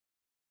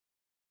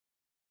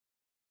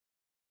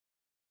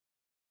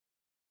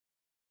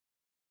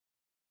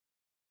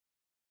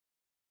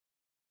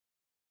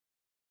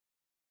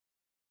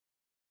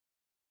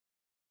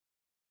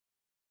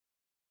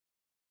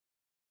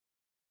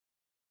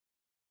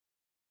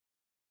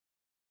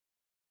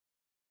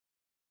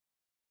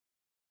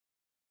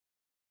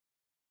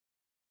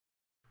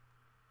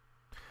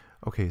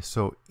Okay,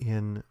 so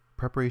in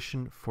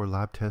preparation for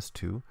lab test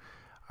 2,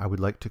 I would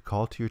like to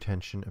call to your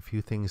attention a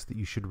few things that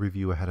you should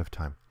review ahead of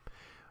time.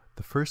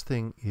 The first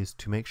thing is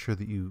to make sure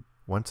that you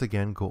once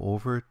again go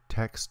over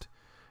text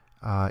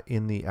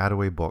in the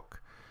Attaway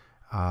book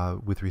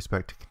with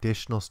respect to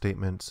conditional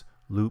statements,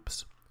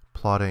 loops,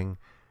 plotting,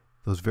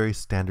 those very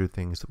standard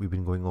things that we've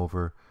been going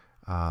over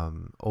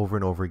over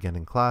and over again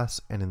in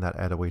class and in that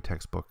Attaway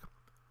textbook.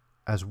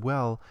 As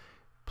well,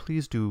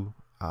 please do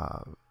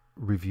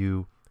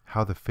review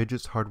how the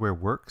Fidgets hardware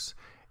works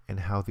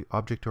and how the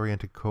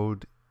object-oriented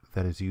code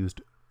that is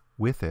used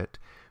with it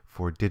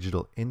for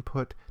digital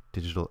input,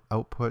 digital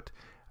output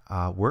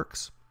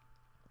works,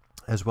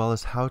 as well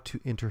as how to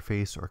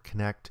interface or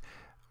connect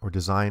or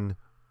design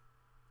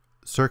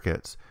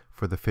circuits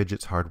for the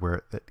Fidgets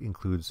hardware that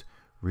includes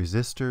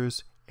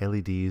resistors,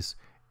 LEDs,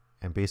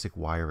 and basic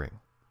wiring.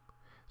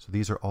 So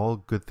these are all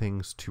good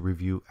things to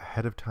review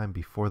ahead of time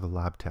before the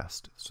lab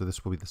test. So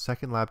this will be the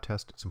second lab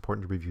test. It's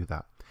important to review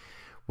that.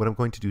 What I'm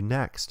going to do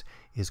next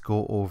is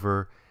go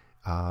over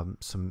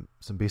some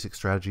basic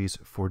strategies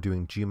for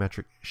doing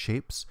geometric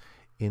shapes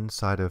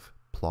inside of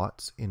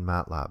plots in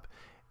Matlab.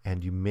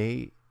 And you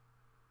may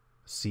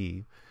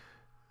see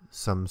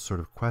some sort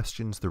of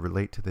questions that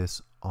relate to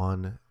this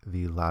on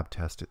the lab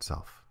test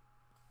itself.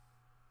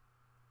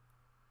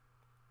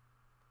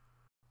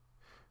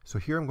 So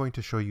here I'm going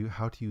to show you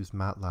how to use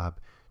Matlab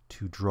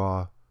to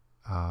draw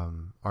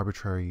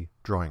arbitrary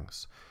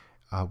drawings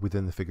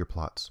within the figure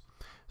plots.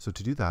 So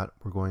to do that,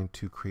 we're going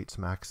to create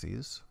some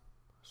axes.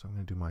 So I'm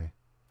going to do my,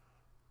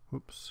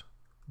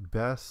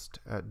 best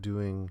at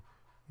doing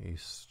a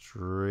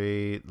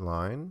straight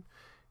line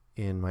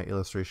in my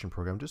illustration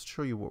program, just to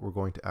show you what we're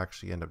going to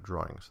actually end up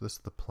drawing. So this is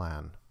the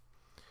plan.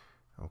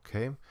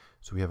 Okay,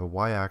 so we have a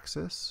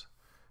y-axis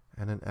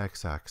and an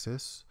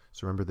x-axis.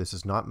 So remember, this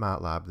is not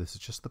Matlab, this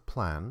is just the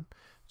plan.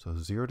 So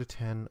 0 to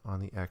 10 on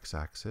the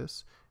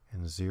x-axis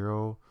and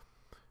 0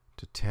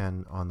 to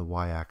 10 on the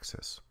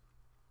y-axis.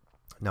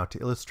 Now, to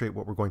illustrate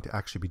what we're going to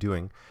actually be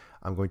doing,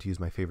 I'm going to use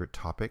my favorite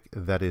topic,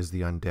 that is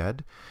the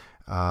undead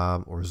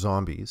or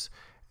zombies.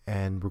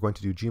 And we're going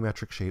to do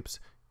geometric shapes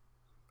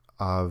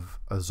of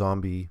a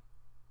zombie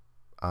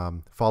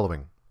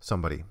following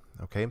somebody.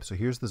 Okay, so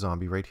here's the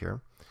zombie right here.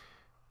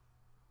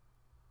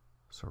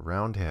 So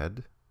round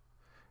head.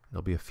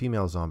 It'll be a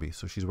female zombie,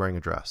 so she's wearing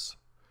a dress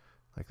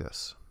like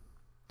this.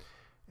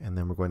 And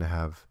then we're going to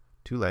have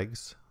two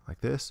legs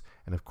like this,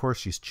 and of course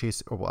she's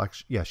chasing, or well,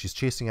 actually, yeah, she's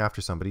chasing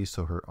after somebody,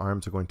 so her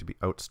arms are going to be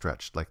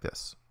outstretched like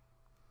this.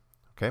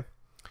 Okay,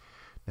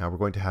 now we're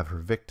going to have her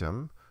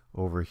victim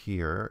over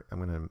here.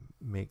 I'm going to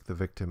make the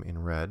victim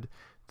in red.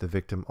 The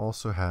victim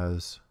also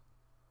has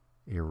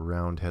a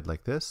round head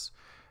like this,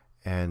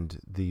 and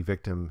the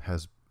victim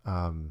has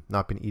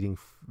not been eating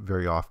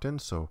very often,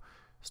 so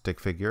stick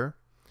figure,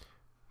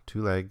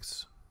 two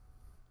legs,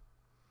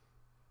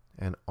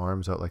 and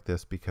arms out like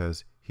this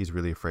because he's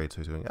really afraid, so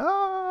he's going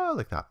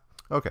like that.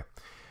 Okay,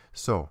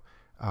 so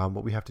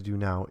what we have to do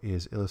now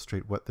is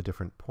illustrate what the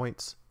different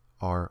points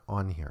are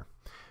on here.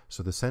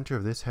 So the center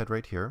of this head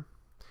right here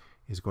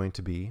is going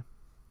to be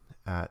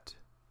at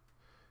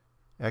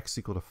x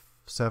equal to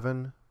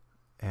 7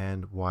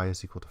 and y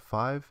is equal to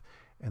 5,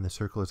 and the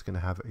circle is going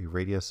to have a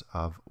radius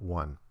of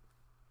 1.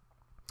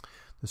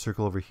 The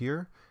circle over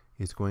here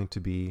is going to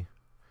be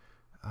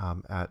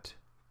at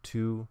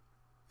 2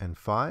 and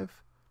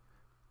 5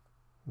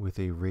 with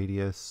a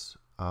radius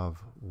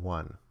of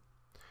 1.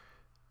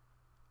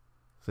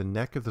 The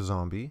neck of the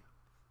zombie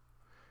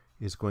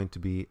is going to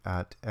be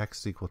at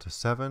x equal to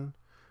 7,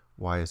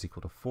 y is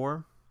equal to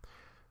 4.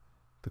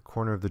 The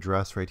corner of the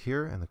dress right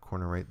here and the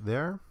corner right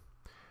there,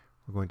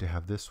 we're going to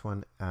have this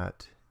one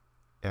at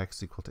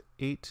x equal to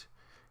 8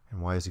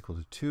 and y is equal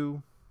to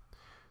 2.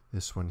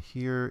 This one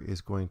here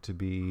is going to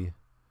be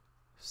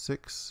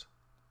 6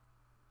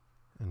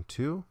 and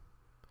 2.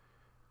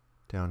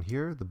 Down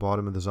here, the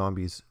bottom of the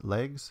zombie's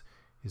legs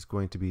is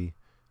going to be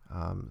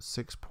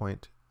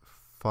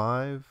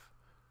 6.5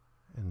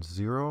 and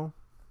 0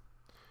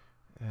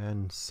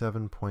 and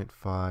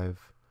 7.5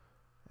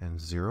 and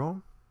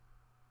 0.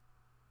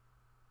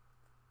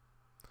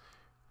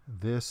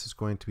 This is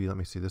going to be, let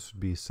me see, this would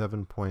be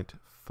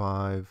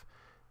 7.5,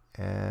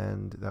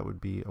 and that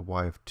would be a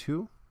y of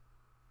 2.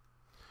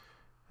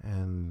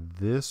 And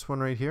this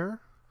one right here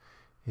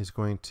is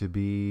going to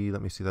be,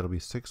 let me see, that'll be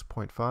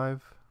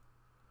 6.5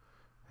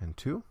 and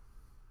 2.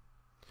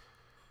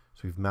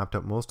 So we've mapped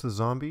out most of the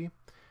zombie.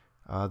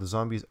 The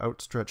zombie's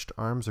outstretched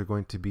arms are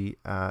going to be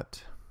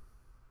at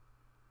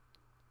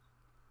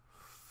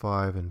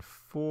 5 and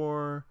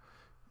 4,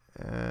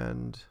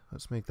 and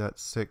let's make that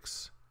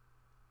 6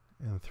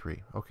 and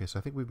 3. Okay, so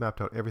I think we've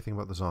mapped out everything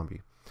about the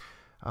zombie.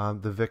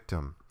 The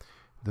victim.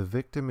 The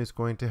victim is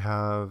going to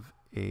have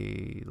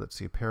a, let's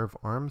see, a pair of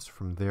arms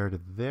from there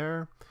to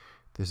there.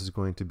 This is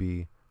going to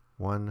be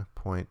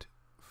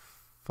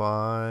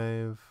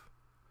 1.5.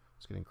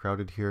 It's getting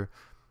crowded here.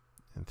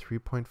 And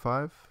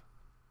 3.5.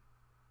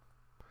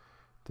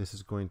 This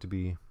is going to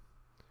be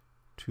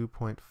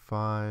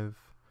 2.5,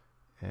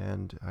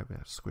 and I'm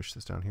going to squish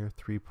this down here,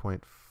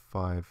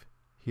 3.5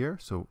 here.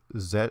 So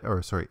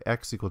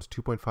x equal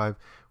to 2.5,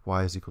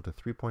 y is equal to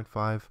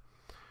 3.5.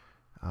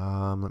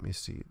 Let me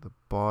see, the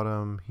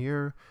bottom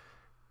here,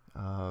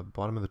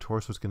 bottom of the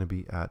torso is going to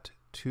be at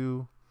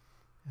 2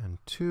 and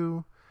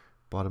 2.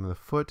 Bottom of the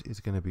foot is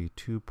going to be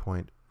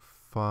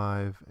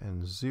 2.5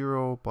 and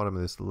 0. Bottom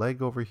of this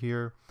leg over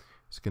here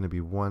is going to be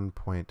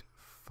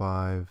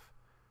 1.5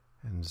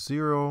 and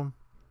 0.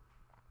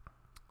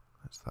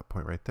 That's that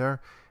point right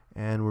there.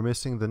 And we're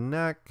missing the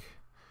neck.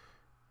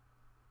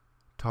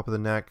 Top of the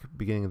neck,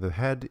 beginning of the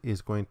head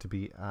is going to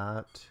be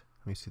at,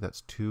 let me see,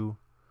 that's 2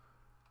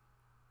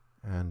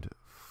 and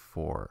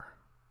 4.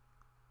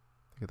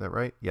 Did I get that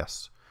right?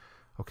 Yes.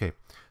 Okay,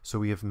 so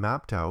we have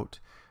mapped out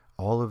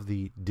all of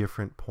the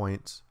different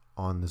points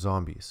on the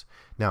zombies.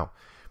 Now,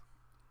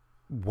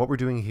 what we're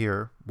doing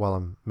here, while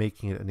I'm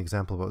making it an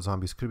example about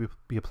zombies, could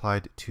be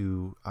applied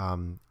to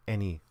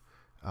any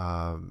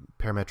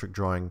parametric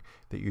drawing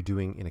that you're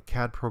doing in a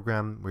CAD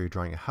program where you're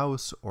drawing a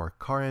house or a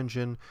car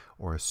engine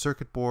or a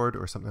circuit board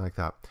or something like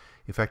that.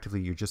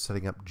 Effectively, you're just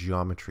setting up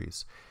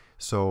geometries.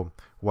 So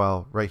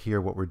while right here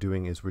what we're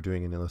doing is we're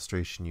doing an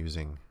illustration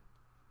using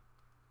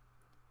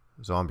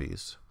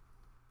zombies,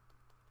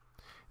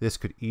 this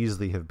could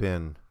easily have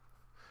been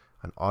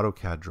an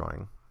AutoCAD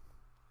drawing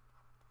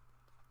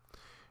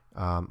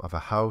of a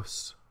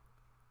house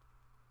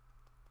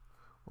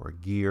or a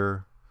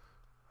gear,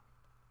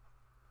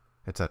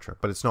 etc.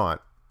 But it's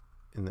not.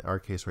 In our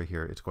case right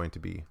here, it's going to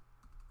be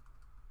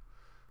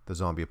the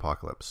zombie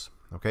apocalypse.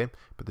 Okay?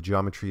 But the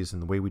geometries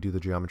and the way we do the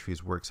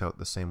geometries works out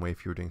the same way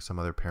if you were doing some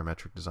other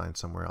parametric design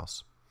somewhere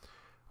else.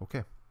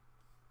 Okay.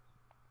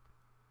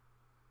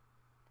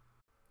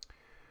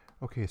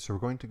 Okay, so we're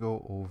going to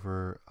go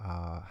over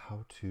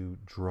how to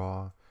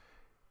draw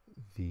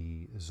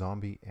the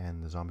zombie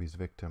and the zombie's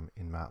victim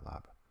in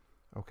Matlab.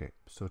 Okay,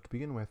 so to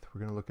begin with, we're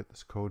going to look at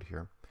this code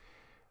here.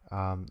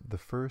 The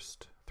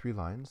first 3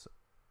 lines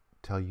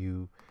tell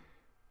you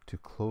to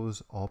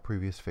close all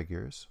previous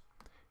figures,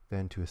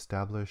 then to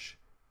establish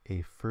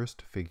a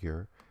first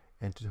figure,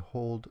 and to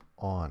hold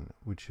on,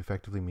 which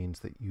effectively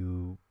means that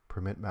you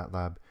permit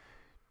Matlab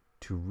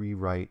to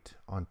rewrite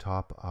on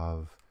top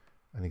of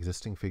an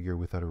existing figure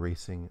without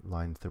erasing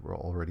lines that were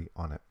already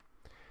on it.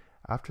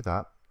 After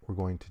that, we're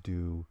going to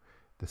do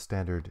the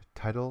standard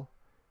title,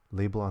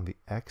 label on the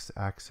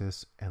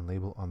x-axis, and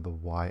label on the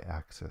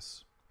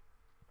y-axis.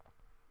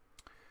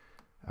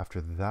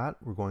 After that,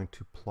 we're going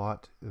to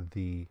plot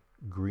the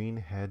green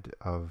head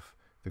of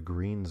the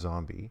green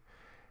zombie,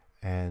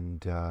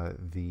 and it'll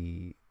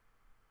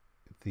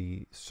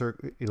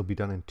be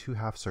done in 2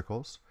 half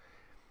circles.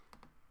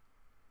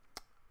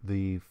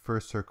 The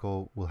first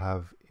circle will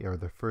have, or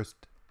the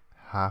first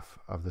half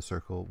of the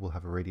circle will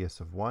have a radius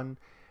of 1,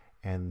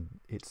 and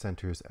it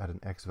centers at an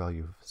x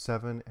value of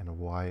 7 and a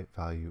y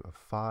value of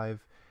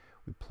 5.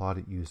 We plot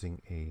it using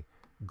a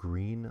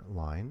green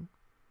line.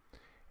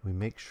 We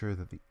make sure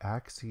that the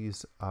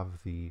axes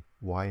of the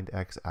y and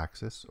x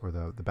axis, or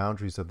the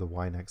boundaries of the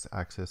y and x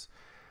axis,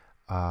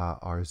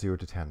 are 0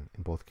 to 10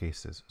 in both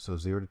cases. So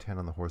 0 to 10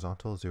 on the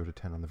horizontal, 0 to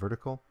 10 on the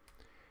vertical.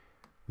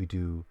 We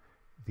do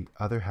the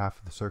other half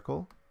of the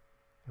circle,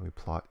 and we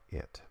plot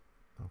it.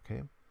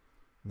 Okay.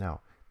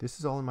 Now, this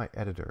is all in my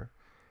editor,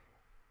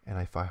 and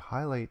if I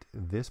highlight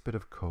this bit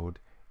of code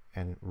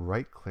and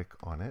right-click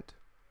on it,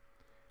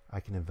 I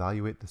can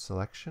evaluate the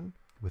selection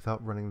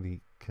without running the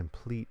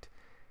complete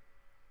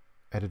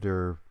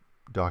editor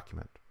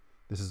document.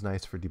 This is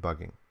nice for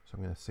debugging. So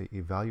I'm going to say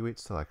evaluate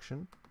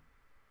selection,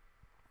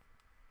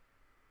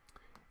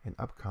 and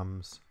up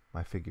comes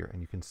my figure.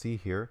 And you can see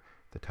here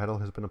the title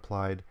has been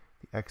applied,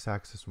 the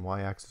x-axis and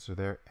y-axis are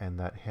there, and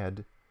that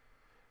head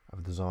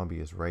of the zombie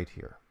is right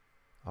here.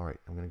 All right,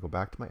 I'm going to go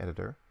back to my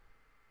editor.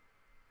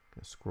 I'm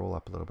going to scroll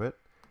up a little bit,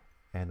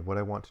 and what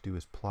I want to do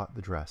is plot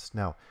the dress.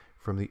 Now,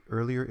 from the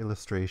earlier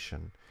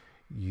illustration,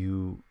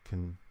 you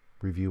can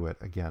review it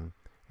again,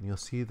 and you'll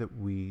see that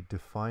we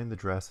define the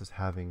dress as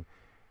having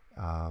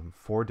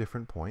 4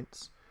 different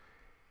points.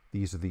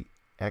 These are the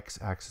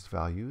x-axis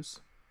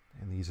values,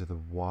 and these are the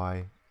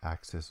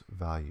y-axis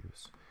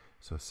values.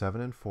 So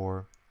 7 and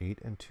 4, 8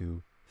 and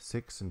 2,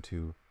 6 and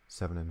 2,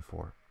 7 and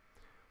 4.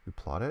 We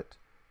plot it,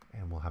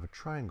 and we'll have a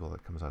triangle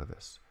that comes out of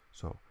this.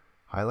 So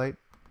highlight,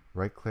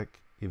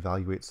 right-click,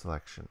 evaluate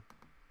selection.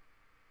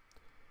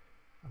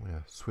 I'm going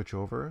to switch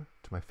over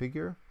to my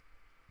figure,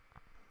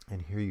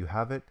 and here you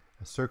have it,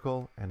 a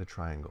circle and a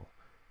triangle.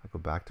 I go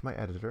back to my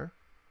editor,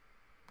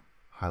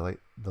 highlight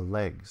the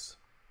legs.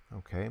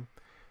 Okay,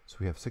 so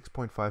we have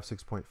 6.5,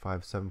 6.5,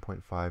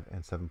 7.5,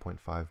 and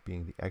 7.5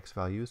 being the x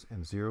values,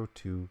 and 0,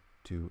 2,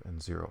 2,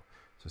 and 0.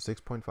 So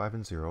 6.5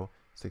 and 0,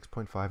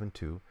 6.5 and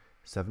 2,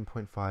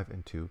 7.5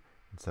 and 2,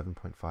 and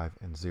 7.5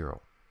 and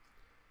 0.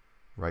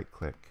 Right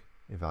click,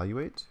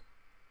 evaluate,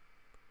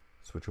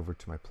 switch over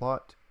to my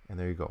plot, and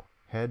there you go.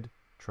 Head,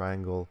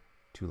 triangle,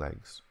 2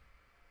 legs.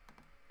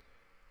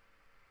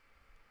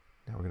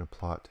 Now we're going to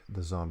plot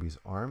the zombie's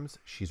arms.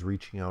 She's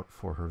reaching out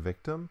for her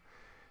victim.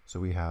 So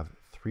we have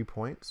 3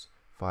 points,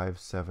 5,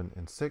 7,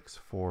 and 6,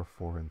 4,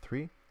 4, and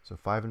 3. So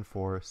 5 and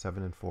 4,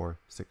 7 and 4,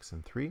 6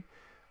 and 3.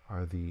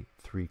 are the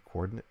three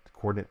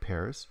coordinate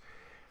pairs.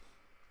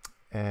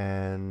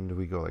 And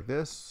we go like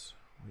this.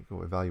 We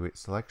go evaluate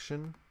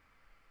selection,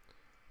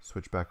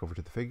 switch back over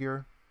to the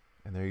figure,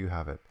 and there you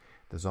have it.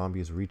 The zombie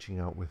is reaching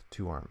out with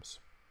two arms.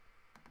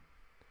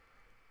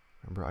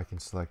 Remember, I can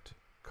select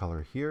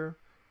color here,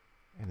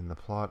 and in the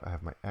plot I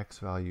have my X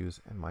values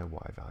and my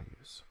Y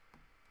values.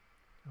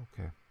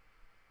 Okay.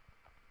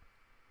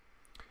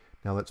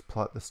 Now let's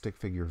plot the stick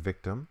figure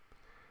victim.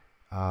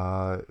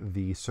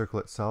 The circle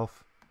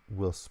itself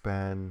will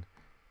span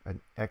an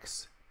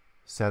X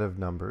set of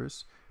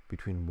numbers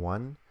between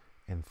 1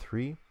 and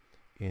 3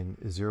 in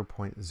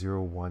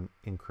 0.01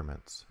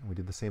 increments. And we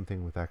did the same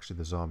thing with actually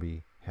the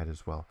zombie head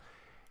as well.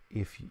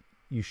 If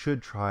you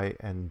should try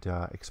and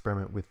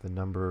experiment with the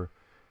number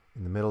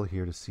in the middle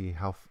here to see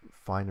how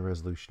fine a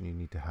resolution you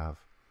need to have.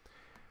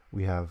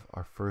 We have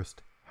our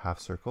first half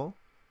circle,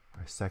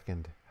 our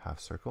second half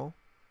circle.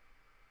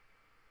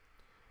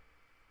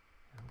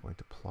 I'm going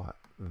to plot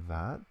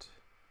that.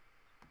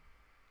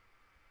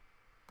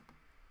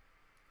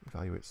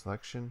 Evaluate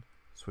selection,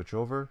 switch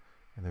over,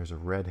 and there's a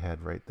red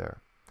head right there.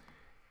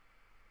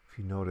 If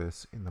you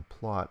notice in the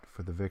plot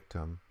for the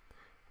victim,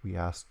 we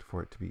asked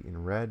for it to be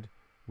in red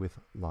with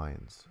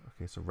lines.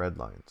 Okay, so red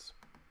lines.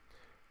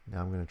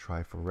 Now I'm going to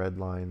try for red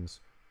lines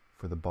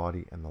for the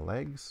body and the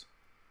legs.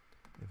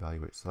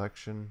 Evaluate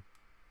selection.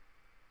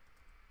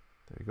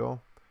 There you go.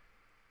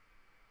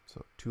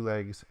 So 2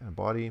 legs and a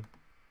body.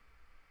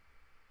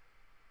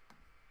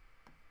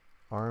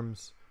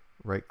 Arms,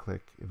 right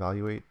click,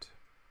 evaluate.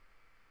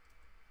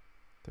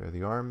 There are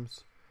the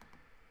arms.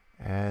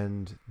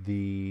 And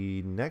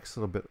the next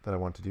little bit that I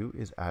want to do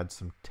is add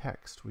some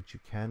text, which you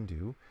can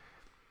do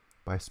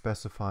by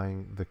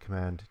specifying the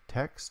command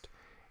text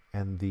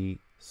and the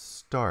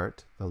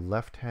start, the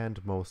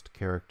left-handmost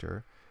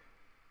character,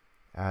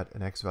 at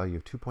an X value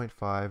of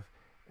 2.5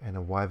 and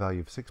a Y value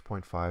of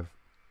 6.5.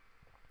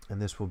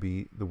 And this will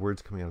be the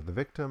words coming out of the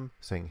victim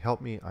saying, help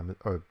me,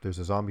 or there's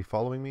a zombie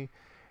following me,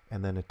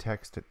 and then a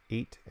text at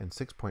 8 and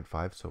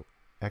 6.5. So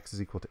X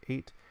is equal to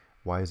 8,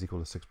 Y is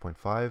equal to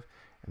 6.5.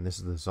 And this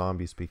is the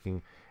zombie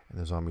speaking, and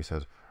the zombie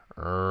says,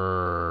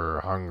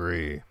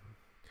 hungry.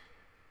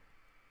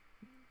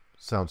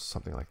 Sounds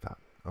something like that.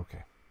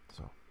 Okay,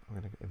 so I'm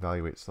going to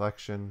evaluate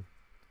selection.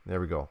 There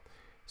we go.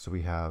 So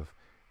we have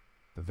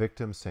the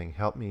victim saying,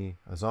 help me,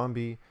 a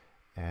zombie,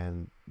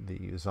 and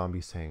the zombie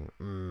saying,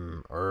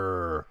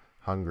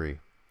 hungry.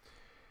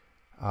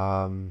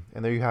 And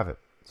there you have it.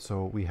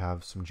 So we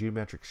have some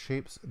geometric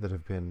shapes that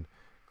have been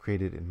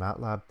created in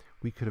Matlab.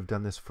 We could have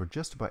done this for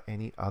just about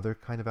any other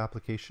kind of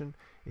application.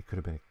 It could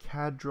have been a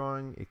CAD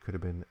drawing, it could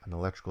have been an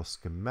electrical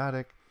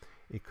schematic,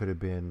 it could have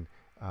been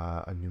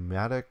a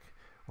pneumatic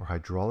or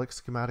hydraulic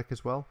schematic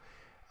as well.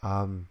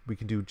 We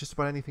can do just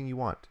about anything you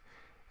want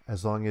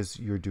as long as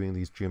you're doing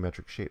these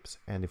geometric shapes.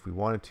 And if we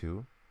wanted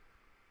to,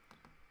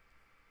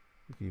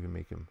 we could even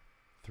make him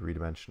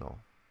three-dimensional.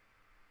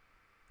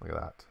 Look at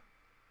that.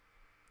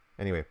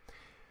 Anyway,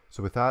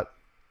 so with that,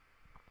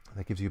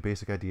 that gives you a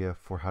basic idea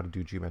for how to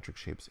do geometric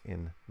shapes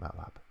in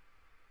Matlab.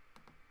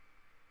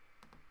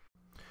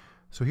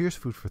 So here's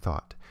food for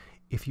thought.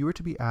 If you were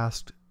to be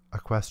asked a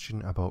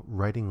question about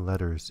writing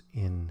letters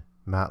in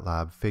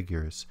Matlab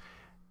figures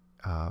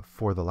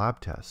for the lab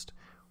test,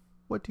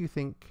 what do you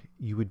think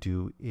you would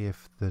do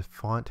if the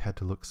font had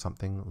to look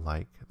something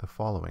like the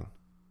following?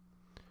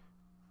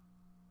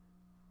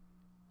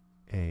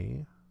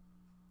 A,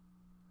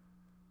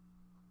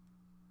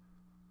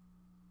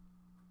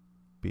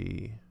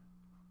 B,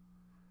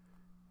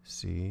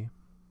 C,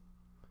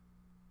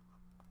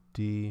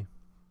 D,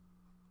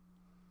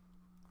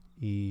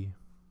 E,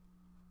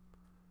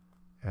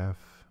 F,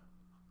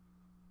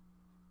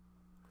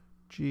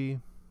 G,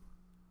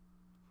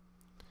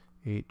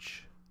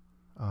 H,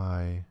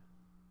 I,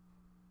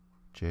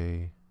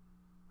 J,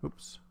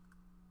 oops,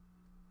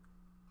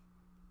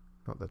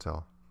 no, that's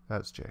L,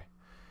 that's J,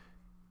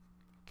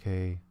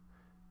 K,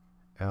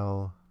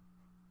 L,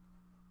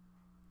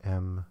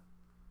 M,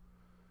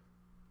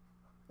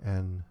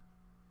 N,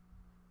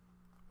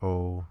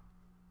 O,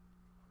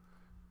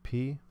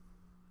 P,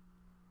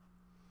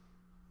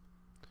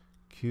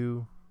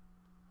 Q,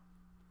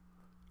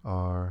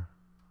 R,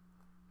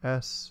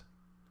 S,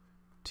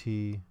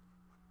 T,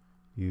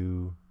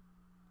 U,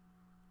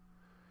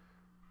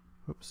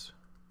 oops,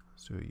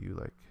 let's do a U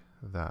like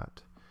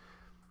that,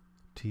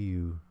 T,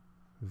 U,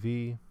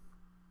 V,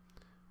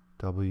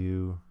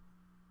 W,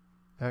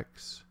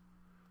 X,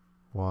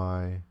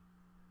 Y,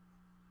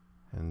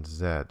 and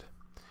Z.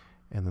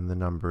 And then the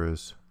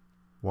numbers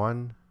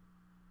 1,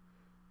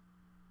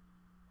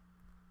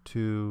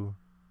 2,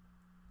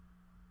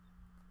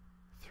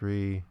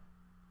 3,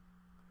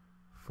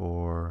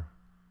 4,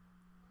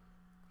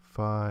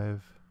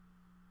 5,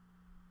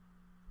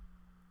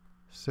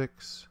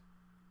 6,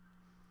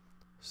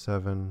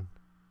 7,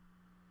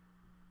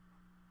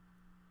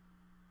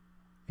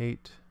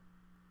 8,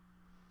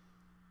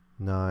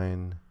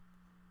 9,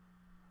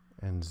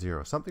 and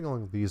 0. Something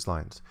along these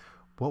lines.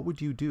 What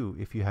would you do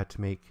if you had to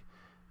make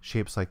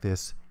shapes like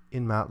this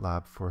in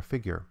MATLAB for a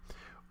figure?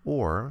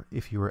 Or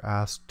if you were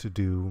asked to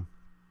do,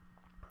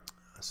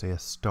 say, a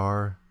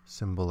star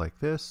symbol like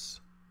this,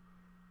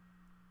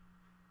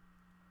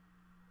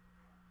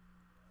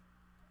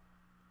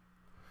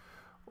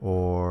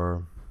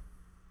 or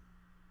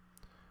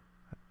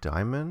a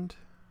diamond,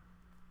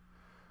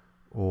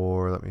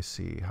 or let me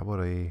see, how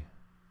about a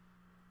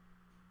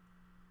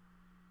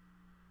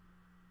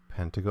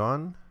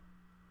pentagon,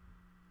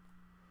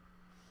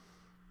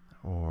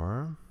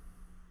 or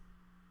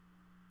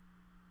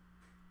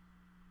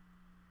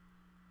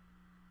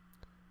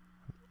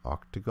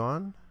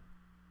octagon,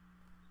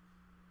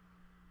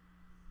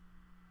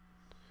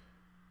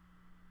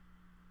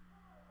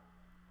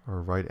 or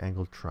a right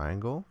angled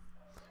triangle,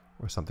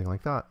 or something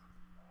like that.